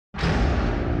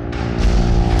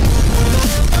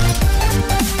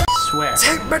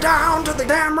Take me down to the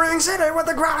damn ring city where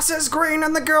the grass is green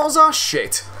and the girls are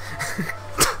shit.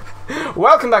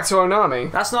 Welcome back to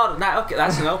ONAMI. That's not that. Okay,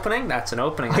 that's an opening. That's an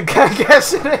opening. I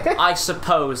guess it is. I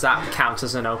suppose that counts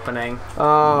as an opening.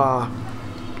 Oh,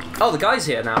 the guy's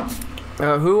here now.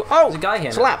 who? Oh, there's a guy here.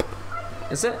 It's now. Lap.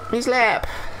 Is it? He's Lap.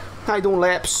 How you doing,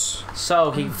 Laps?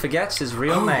 So he forgets his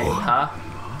real name, huh?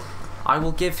 I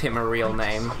will give him a real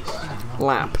name.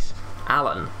 Lap.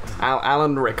 Alan.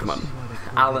 Alan Rickman.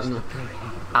 Alan.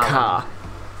 Carr. What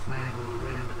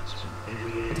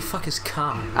the fuck is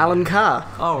Carr? Alan Carr.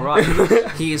 Oh right.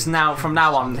 He is now, from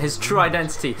now on, his true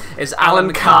identity is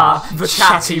Alan Carr, the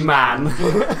Chatty Man.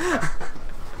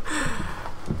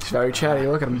 He's very chatty.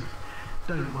 Look at him.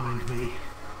 Don't mind me.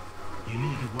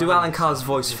 Do Alan Carr's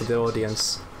voice for the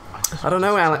audience. I don't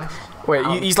know, Alan. Wait,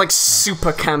 he's like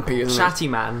super campy, isn't Chatty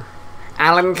Man.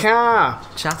 Alan Carr.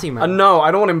 Chatty Man. No, I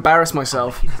don't want to embarrass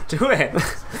myself. Do it.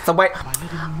 So wait,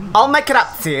 I'll make it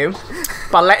up to you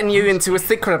by letting you into a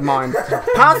secret of mine.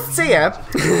 Past here,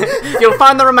 you'll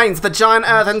find the remains of the giant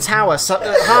earthen tower,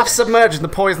 half submerged in the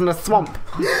poisonous swamp.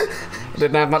 I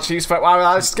didn't have much use for it. Well,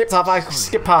 I skipped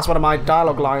past one of my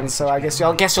dialogue lines, so I guess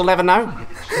you'll never know.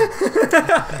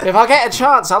 If I get a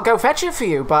chance, I'll go fetch it for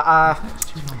you. But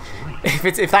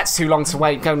if that's too long to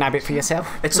wait, go nab it for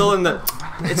yourself. It's all in the.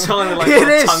 It's all in the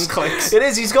like tongue clicks. It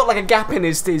is. He's got like a gap in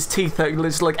his teeth.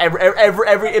 It's like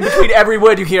every in between every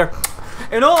word you hear.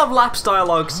 In all of Lap's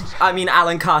dialogues, I mean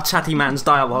Alan Carr Chatty Man's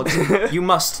dialogues, you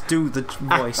must do the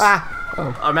voice.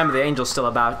 Oh. I remember the angel's still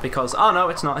about because no,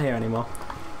 it's not here anymore.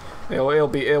 It'll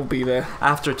be there.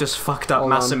 After it just fucked up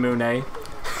Hold on. Masamune.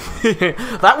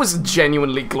 That was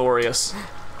genuinely glorious.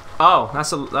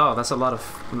 That's a lot of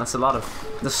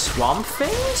the swamp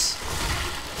things.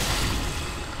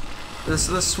 The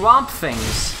swamp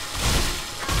things.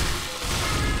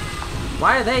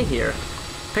 Why are they here?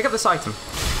 Pick up this item.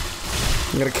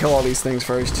 I'm gonna kill all these things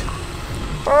first.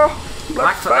 Oh,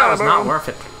 That was not worth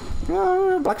it.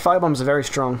 Black firebombs are very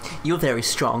strong. You're very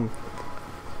strong.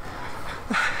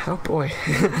 Oh boy.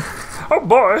 Oh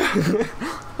boy.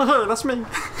 That's me.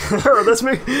 That's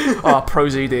me. Oh, Pro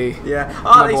ZD. Yeah.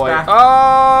 My He's boy. back.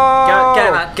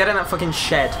 Oh. Get in that fucking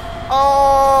shed.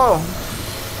 Oh.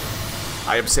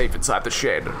 I am safe inside the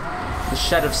shed. The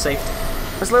shed of safety.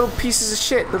 There's little pieces of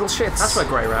shit, little shits. That's where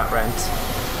Grey Rat went.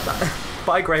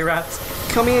 Bye, Grey Rat.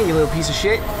 Come here, you little piece of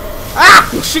shit. Ah!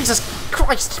 Jesus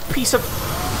Christ, piece of...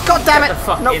 God damn it! Get the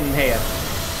fuck No. in here.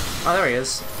 Oh, there he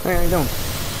is. Hey, how you doing?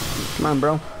 Come on,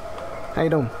 bro. How you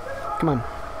doing? Come on.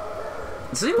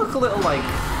 Does he look a little like...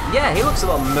 Yeah, he looks a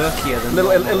little murkier than...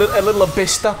 A little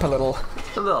abyssed up a little.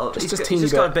 He's just got, teeny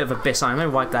got a bit. bit of abyss on him. Let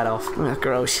me wipe that off. Oh,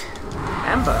 gross.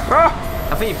 Ember. Ah!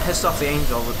 I think you pissed off the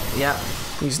angel. Yeah.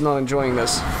 He's not enjoying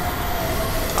this.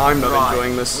 I'm not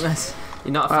enjoying this.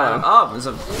 You're not a fan. Oh, it's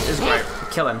great.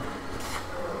 Kill him.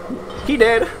 He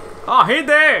did. Oh, he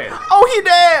did! Oh, he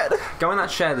did! Go in that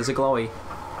shed. There's a glowy.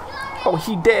 Oh,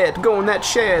 he did. Go in that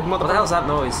shed, motherfucker. What the hell's that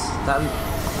noise? That...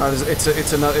 Oh, it's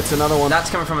another one. That's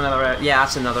coming from another... Yeah,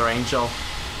 that's another angel.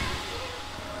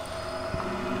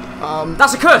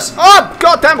 That's a curse! Oh,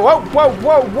 god damn it! Whoa, whoa,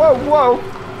 whoa, whoa, whoa!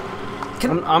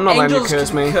 I'm not letting you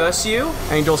curse me. Curse you?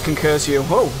 Angels can curse you.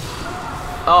 Whoa.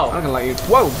 Oh. I'm gonna let you.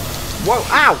 Whoa. Whoa.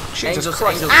 Ow! Jesus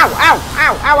Christ. Angels. Ow, ow,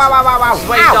 ow, ow, ow, ow, ow, ow. This is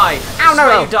where you die. Ow, no,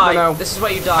 no. This is where you die. No. This is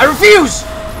where you die. I refuse!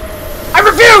 I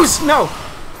refuse! No!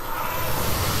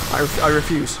 I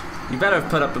refuse. You better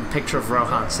have put up a picture of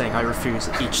Rohan saying I refuse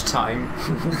each time.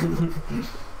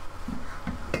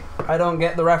 I don't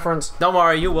get the reference. Don't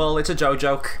worry, you will. It's a Joe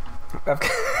joke.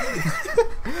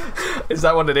 Is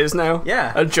that what it is now?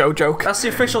 Yeah. A Joe joke. That's the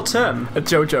official term. A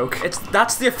Joe joke.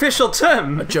 That's the official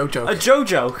term. A Joe joke. A Joe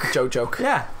joke. Joe joke.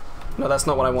 Yeah. No, that's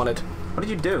not what I wanted. What did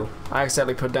you do? I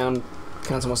accidentally put down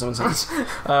cancel my 7 cents.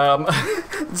 No,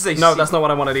 that's not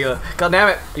what I wanted either. God damn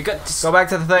it. You got to Go back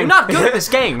to the thing. You're not good at this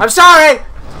game. I'm sorry!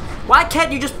 Why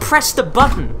can't you just press the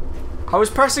button? I was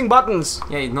pressing buttons.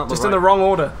 Yeah, not just in the wrong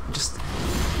order. Just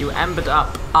you embered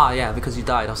up. Ah, yeah, because you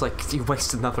died. I was like, you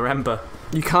wasted another ember.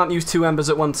 You can't use 2 embers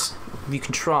at once. You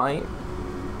can try.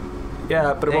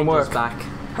 Yeah, but it won't work. Back.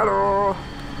 Hello.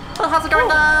 Oh, how's it going,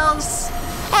 dolls?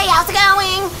 Hey, how's it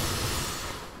going?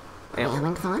 Yeah.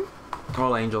 Having fun?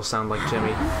 All angels sound like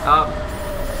Jimmy. I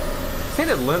think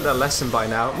they've learned their lesson by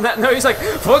now. No, he's like,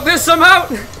 fuck this, I'm out!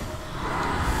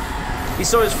 He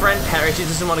saw his friend perish, he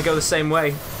doesn't want to go the same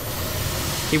way.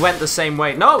 He went the same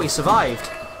way. No, he survived.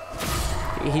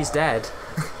 He's dead.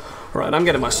 Right, I'm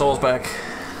getting my souls back.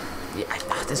 Yeah,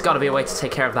 there's got to be a way to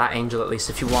take care of that angel at least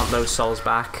if you want those souls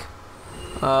back.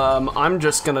 I'm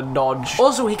just gonna dodge.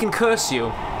 Also, he can curse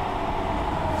you.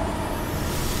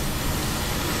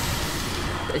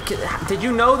 Did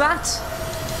you know that?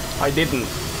 I didn't.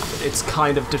 It's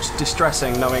kind of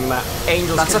distressing knowing that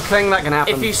Angels. that's a thing that can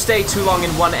happen. If you stay too long in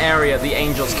one area, the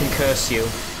angels can curse you.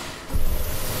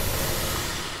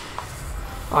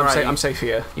 I'm safe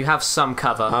here. You have some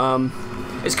cover.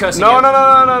 It's cursing No, you.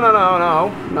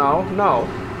 no.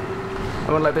 I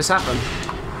won't let this happen.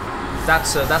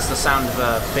 That's the sound of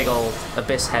a big old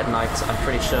abyss head knight. I'm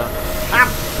pretty sure. Ah,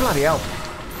 bloody hell!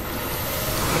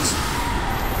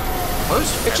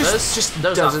 Those It feathers? just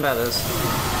those are doesn't. feathers.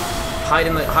 Hide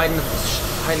in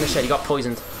the shed. You got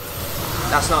poisoned.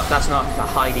 That's not a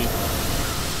Heidi.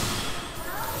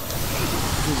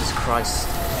 Jesus Christ.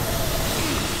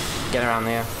 Get around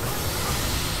there.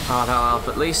 Oh, that'll help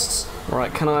at least.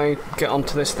 Right, can I get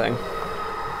onto this thing?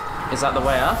 Is that the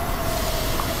way up?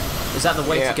 Is that the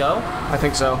way to go? I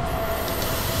think so.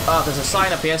 Oh, there's a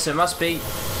sign up here, so it must be.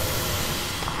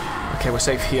 Okay, we're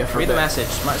safe here for Read a the bit. message.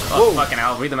 Oh, fucking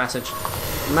hell, read the message.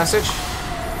 Message?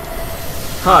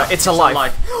 Huh, it's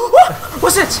alive.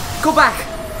 What's it? Go back!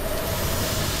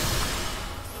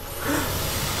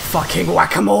 Fucking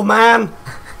Whack-A-Mole Man!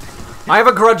 I have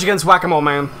a grudge against Whack-A-Mole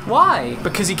Man. Why?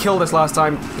 Because he killed us last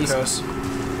time. Curse.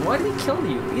 Why did he kill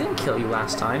you? He didn't kill you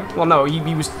last time. Well, no,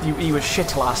 he was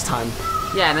shit last time.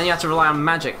 Yeah, and then you have to rely on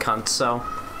magic, cunt, so...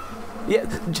 Yeah,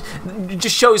 it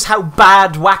just shows how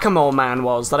bad Whack-A-Mole Man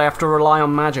was, that I have to rely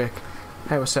on magic.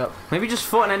 Hey, what's up? Maybe just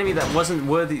fought an enemy that wasn't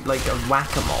worthy, like a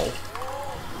whack-a-mole.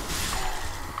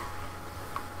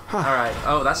 Alright,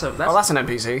 oh, that's an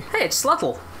NPC. Hey, it's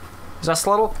Sluttle. Is that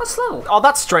Sluttle? That's Sluttle. Oh,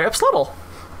 that's straight up Sluttle.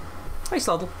 Hey,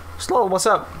 Sluttle. Sluttle, what's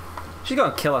up? She's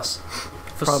gonna kill us.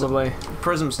 For Probably.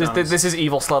 Prism stones. This is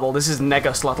evil Sluttle. This is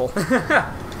Nega Sluttle.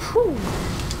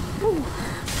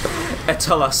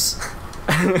 Etulus.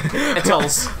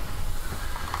 Etuls.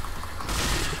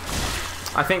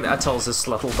 I think that Etuls is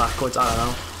Sluttle backwards, I don't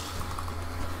know.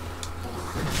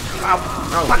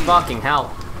 Oh, fucking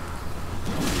hell.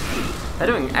 They're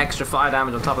doing extra fire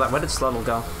damage on top of that. Where did Sluttle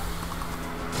go?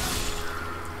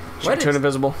 She can turn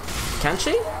invisible. Can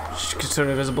she? She can turn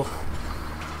invisible.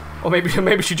 Or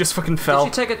maybe she just fucking fell.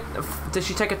 Did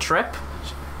she take a trip?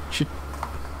 She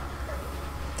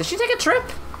Did she take a trip?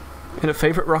 in a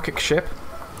favorite rocket ship,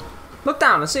 Look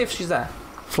down and see if she's there.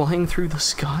 flying through the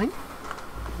sky.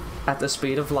 At the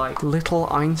speed of light. Little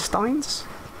Einsteins.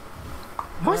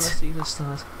 What? See the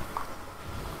stars.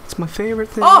 It's my favorite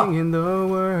thing in the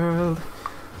world.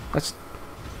 That's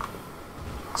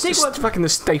Secret. fucking the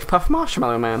Stay Puft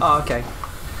Marshmallow Man. Oh, okay.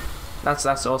 That's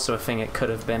also a thing it could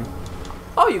have been.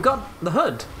 Oh, you got the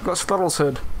hood. Got Sluttle's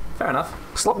hood. Fair enough.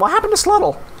 What happened to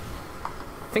Sluttle?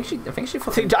 I think she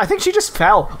fucking... I think she just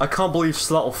fell. I can't believe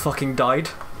Sluttle fucking died.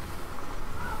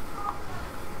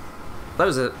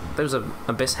 Those are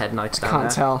Abyss Head Knights down there.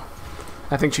 Can't tell.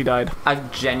 I think she died. I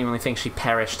genuinely think she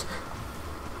perished.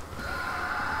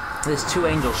 There's two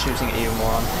angels shooting at you,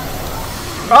 moron.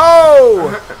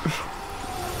 Oh!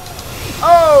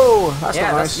 Oh! That's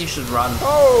not nice. You should run.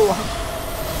 Oh!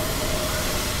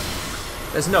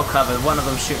 There's no cover. One of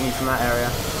them's shooting you from that area.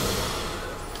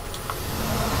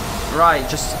 Right,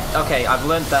 just... Okay, I've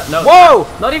learned that... No. Whoa!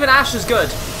 Not even Ash is good.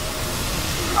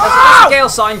 That's a Gale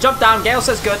sign. Jump down. Gale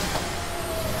says good.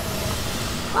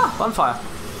 Ah, bonfire.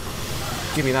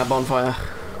 Give me that bonfire.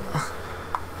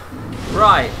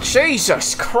 Right.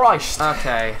 Jesus Christ!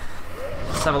 Okay.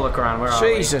 Let's have a look around. Where are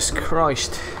we? Jesus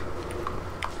Christ.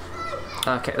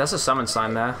 Okay, that's a summon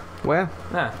sign there. Where?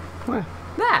 There. Where?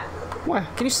 There. Where?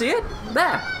 Can you see it?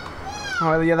 There.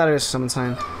 Oh, yeah, that is summon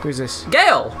sign. Who's this?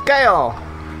 Gale! Gale!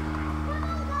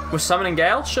 We're summoning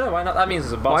Gale? Sure, why not? That means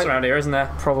there's a boss around here, isn't there?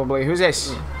 Probably. Who's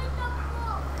this?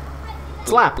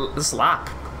 It's Lap. This Lap.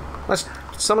 Let's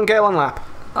summon Gale on Lap.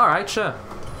 Alright, sure.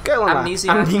 Gale on Amnesiac.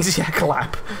 Lap. Amnesiac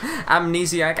Lap.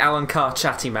 Amnesiac Alan Carr,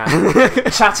 Chatty Man.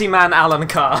 Chatty Man Alan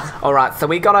Carr. Alright, so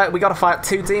we gotta fight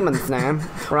two demons now.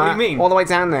 Right? What do you mean? All the way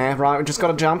down there, right? We just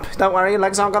gotta jump. Don't worry, your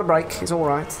legs aren't gonna break. It's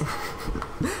alright.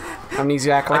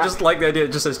 Amnesiac Lap. I just like the idea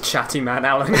it just says Chatty Man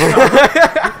Alan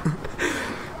Carr.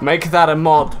 Make that a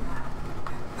mod.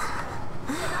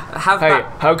 Hey,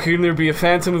 how can there be a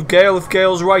Phantom of Gale if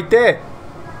Gale's right there?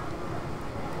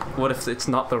 What if it's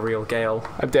not the real Gale?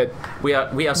 I'm dead. We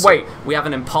have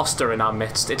an imposter in our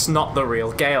midst. It's not the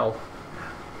real Gale.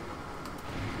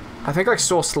 I think I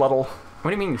saw Sluttle. What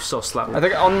do you mean you saw Sluttle? I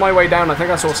think on my way down, I think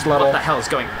I saw Sluttle. What the hell is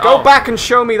going on? Go back and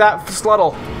show me that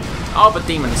Sluttle. Oh, but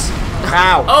demons.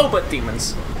 Ow. Oh, but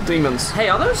demons. Demons. Hey,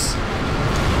 others?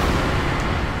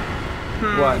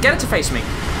 What? Get it to face me.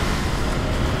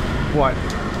 What?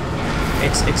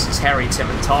 It's Terry, Tim,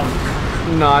 and Tom.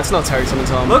 No, it's not Terry, Tim, and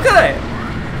Tom. Look at it!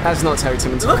 That's not Terry,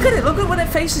 Tim, and Tom. Look at it! Look at when it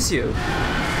faces you.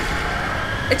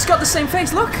 It's got the same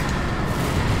face, look!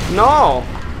 No!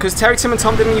 Because Terry, Tim, and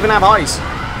Tom didn't even have eyes.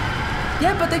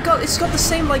 Yeah, but it's got the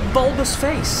same like bulbous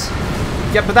face.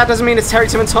 Yeah, but that doesn't mean it's Terry,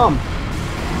 Tim, and Tom.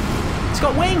 It's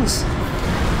got wings.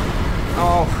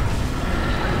 Oh.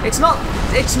 It's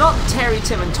not Terry,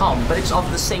 Tim, and Tom, but it's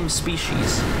of the same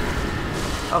species.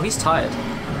 Oh, he's tired.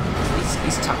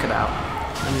 He's tuckered out.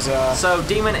 He's So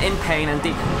demon in pain and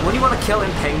what do you want to kill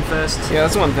in pain first? Yeah,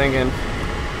 that's what I'm thinking.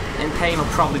 In pain will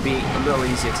probably be a little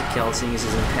easier to kill seeing as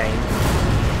he's in pain.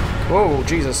 Whoa,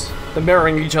 Jesus. They're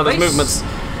mirroring each other's movements.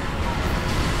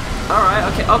 Alright,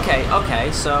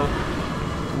 okay, so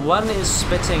one is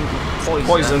spitting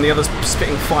poison. The other's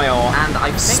spitting fire. And I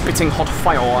think... Spitting hot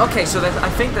fire. Okay, so I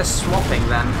think they're swapping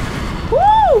then.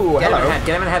 Woo! Get him in the head,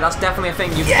 get him in the head, that's definitely a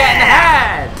thing. You get in the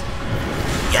head!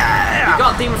 Yeah! You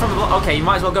got demon from below. Okay, you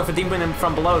might as well go for demon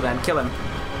from below then. Kill him.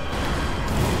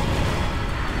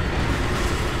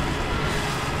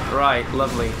 Right,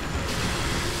 lovely.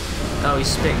 Oh, he's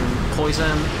spitting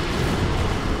poison.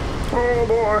 Oh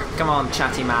boy. Come on,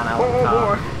 chatty man, Alan.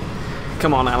 Oh boy.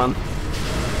 Come on, Alan.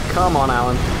 Come on,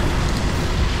 Alan.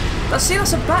 That's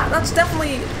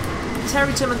definitely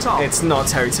Terry, Tim, and Tom. It's not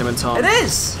Terry, Tim, and Tom. It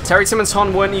is! Terry, Tim, and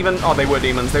Tom weren't even... Oh, they were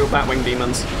demons. They were Batwing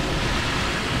demons.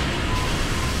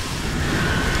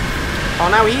 Oh,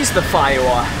 now he's the fire.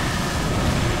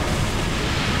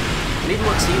 Need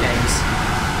more T names.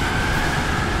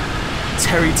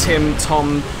 Terry, Tim,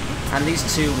 Tom... And these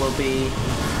two will be...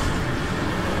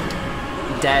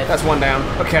 dead. That's one down.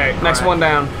 Okay, next one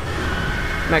down.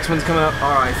 Next one's coming up.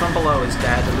 Alright, from below is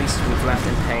dead. At least we've left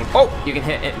in pain. Oh! You can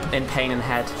hit it in pain and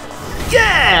head.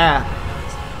 Yeah!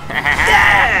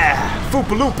 Yeah!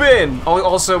 Foopaloopin! Oh,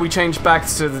 also, we changed back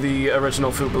to the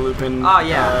original Foopaloopin. Oh,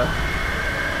 yeah.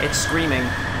 It's screaming.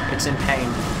 It's in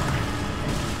pain.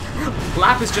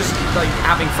 Lap is just, like,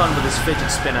 having fun with his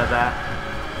fidget spinner there.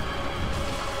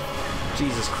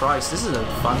 Jesus Christ, this is a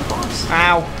fun boss.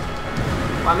 Ow!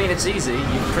 I mean, it's easy.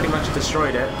 You've pretty much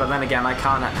destroyed it, but then again, I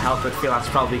can't help but feel that's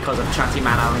probably because of Chatty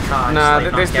Man Alan Carr. Nah,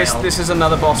 this is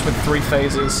another boss with 3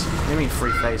 phases. What do you mean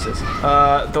 3 phases?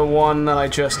 The one that I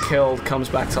just killed comes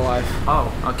back to life.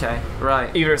 Oh, okay,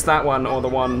 right. Either it's that one or the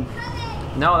one...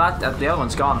 No, the other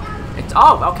one's gone.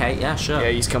 Oh, okay, yeah, sure. Yeah,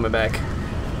 he's coming back.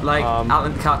 Like,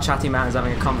 Alan Carr Chatty Man is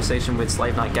having a conversation with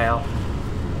Slave Knight Gale.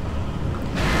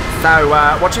 So,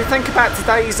 what do you think about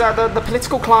today's, the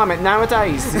political climate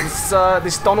nowadays?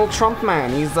 This Donald Trump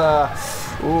man, he's,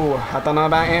 ooh, I don't know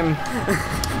about him.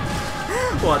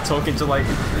 What, talking to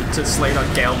Slave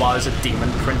Knight Gale while there's a demon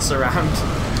prince around?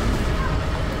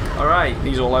 Alright.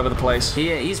 He's all over the place.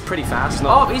 He's pretty fast.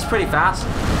 He's pretty fast.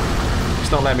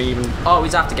 He's not letting me even... Oh,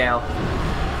 he's after Gale.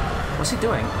 What's he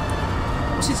doing?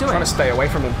 What's he doing? Trying to stay away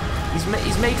from him. He's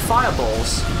made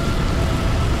fireballs.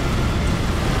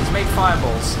 He's made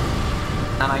fireballs.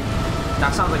 And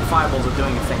that sounds like fireballs are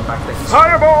doing a thing back there.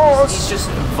 Fireballs! He's just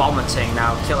vomiting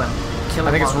now. Kill him. Kill him.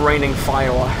 I think it's raining fire.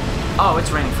 Oh,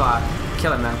 it's raining fire.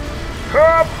 Kill him then.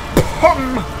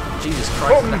 Jesus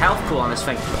Christ, the health pool on his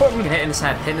thing. You can hit in his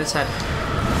head. Hit in his head.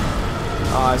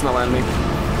 Oh, he's not letting me.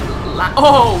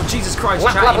 Oh, Jesus Christ,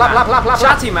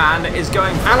 Chatty Man is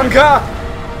going... Alan Carr!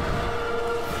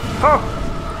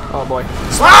 Oh boy.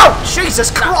 Oh,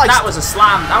 Jesus Christ! That was a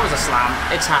slam. That was a slam.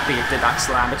 It's happy it did that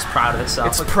slam. It's proud of itself.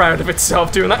 It's proud of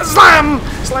itself doing that. Slam!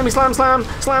 Slammy, slam, slam.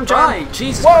 Slam, jam. Right,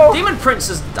 Jesus. Whoa. Demon Prince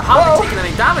has hardly taken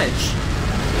any damage.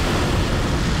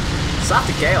 It's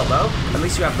after Gale, though. At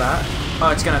least you have that.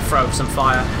 Oh, it's going to throw some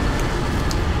fire.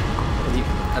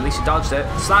 At least you dodged it.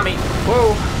 Slammy.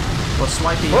 Whoa. Or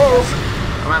swipey. Whoa.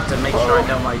 I'm going to have to make sure I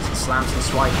know my slams and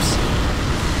swipes.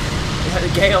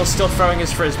 Gale's still throwing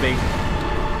his frisbee.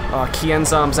 Oh,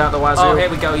 Kien's arms out the wazoo. Oh, here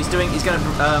we go. He's going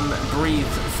to breathe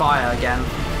fire again.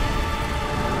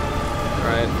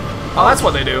 Right. Oh, that's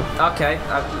what they do. Okay,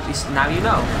 at least now you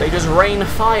know. They just rain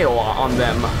fire on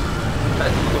them.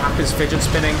 Lap is fidget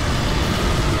spinning.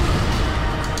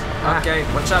 Okay,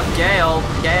 watch out, Gale.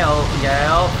 Gale.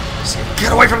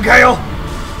 Get away from Gale!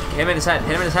 Hit him in his head.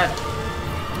 Hit him in his head.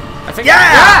 I think.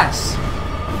 Yeah! Yes!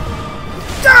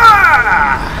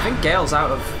 Ah! I think Gale's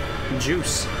out of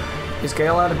juice. Is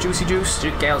Gale out of juicy juice?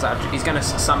 Gale's out. He's gonna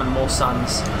summon more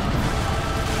suns.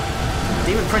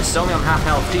 Demon Prince is only on half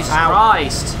health. Jesus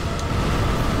Christ!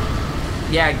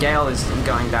 Yeah, Gale is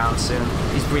going down soon.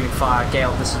 He's breathing fire.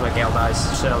 Gale, this is where Gale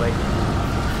dies, surely.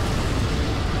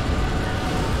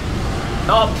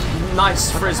 Oh,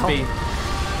 nice frisbee.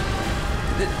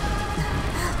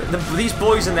 These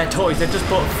boys and their toys, they've just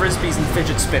brought frisbees and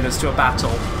fidget spinners to a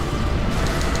battle.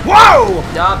 Whoa!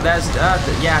 There's,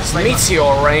 yeah,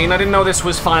 Meteor Rain. I didn't know this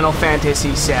was Final Fantasy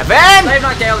VII. Slave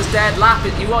Knight Gale is dead.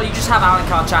 Well, you just have Alan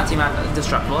Carr Chatty Man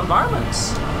Destructible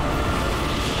Environments.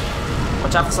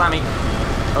 Watch out for Slammy.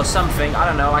 Or something. I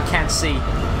don't know. I can't see.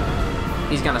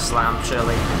 He's gonna slam,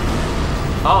 surely.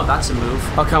 Oh, that's a move.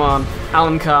 Oh, come on.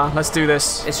 Alan Carr, let's do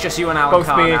this. It's just you and Alan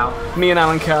Carr now. Me and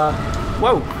Alan Carr.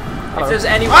 Whoa. If there's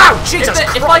anyone... Wow, Jesus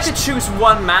if I could choose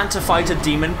one man to fight a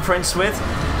demon prince with,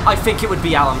 I think it would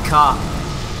be Alan Carr.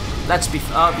 Let's be...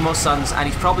 more sons, and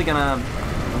he's probably gonna...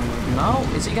 No?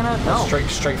 Is he gonna... No.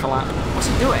 Straight for lap. What's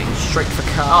he doing? Straight for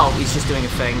Carr. Oh, he's just doing a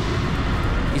thing.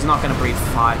 He's not gonna breathe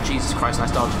fire. Jesus Christ,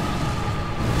 nice dodge.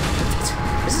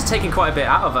 This is taking quite a bit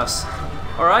out of us.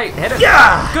 Alright, hit it.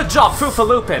 Yeah! Good job, Foop for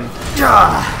looping.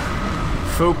 Yeah!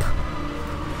 Foop.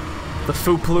 The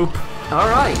Foop loop.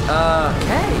 Alright,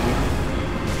 okay.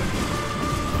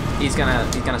 He's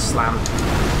gonna slam.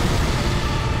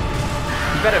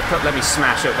 You better let me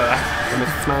smash over there. Let me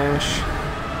smash.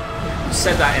 You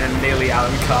said that in a nearly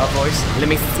Alan Carr voice. Let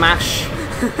me smash.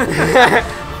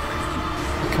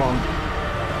 Come on.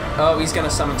 Oh, he's gonna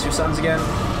summon two suns again.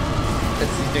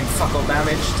 He's doing fuck all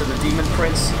damage to the demon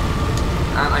prince.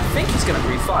 And I think he's gonna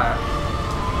breathe fire.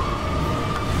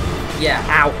 Yeah,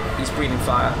 ow! He's breathing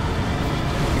fire.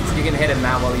 You can hit him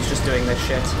now while he's just doing this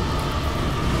shit.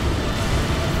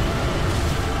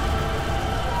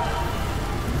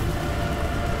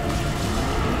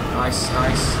 Nice,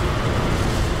 nice.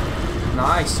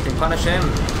 Nice, you can punish him.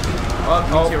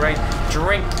 Oh, your rain.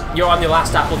 Drink. You're on your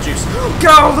last apple juice.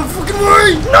 Go the fucking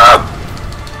way! No!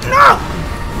 No!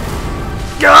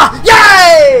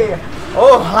 Yay!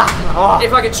 Oh.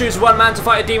 If I could choose one man to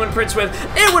fight a demon prince with,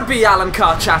 it would be Alan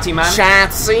Carr, Chatty man.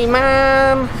 Chatty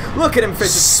man! Look at him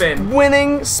fidget spin.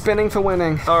 Winning, spinning for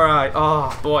winning. Alright,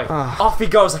 oh boy. Off he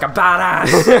goes like a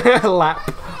badass.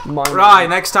 Lap. Right,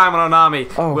 next time on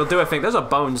ONAMI, we'll do a thing. Those are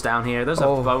bones down here. Those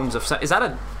are bones of... Is that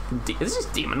a... Is this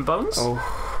demon bones?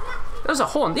 There's a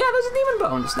horn. Yeah, those are demon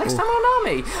bones. Next time on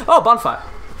ONAMI. Oh, bonfire.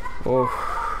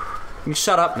 You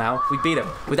shut up now. We beat him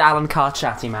with Alan Carr,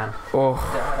 Chatty man. Da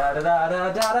da da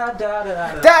da da da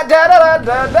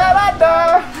da da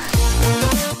da.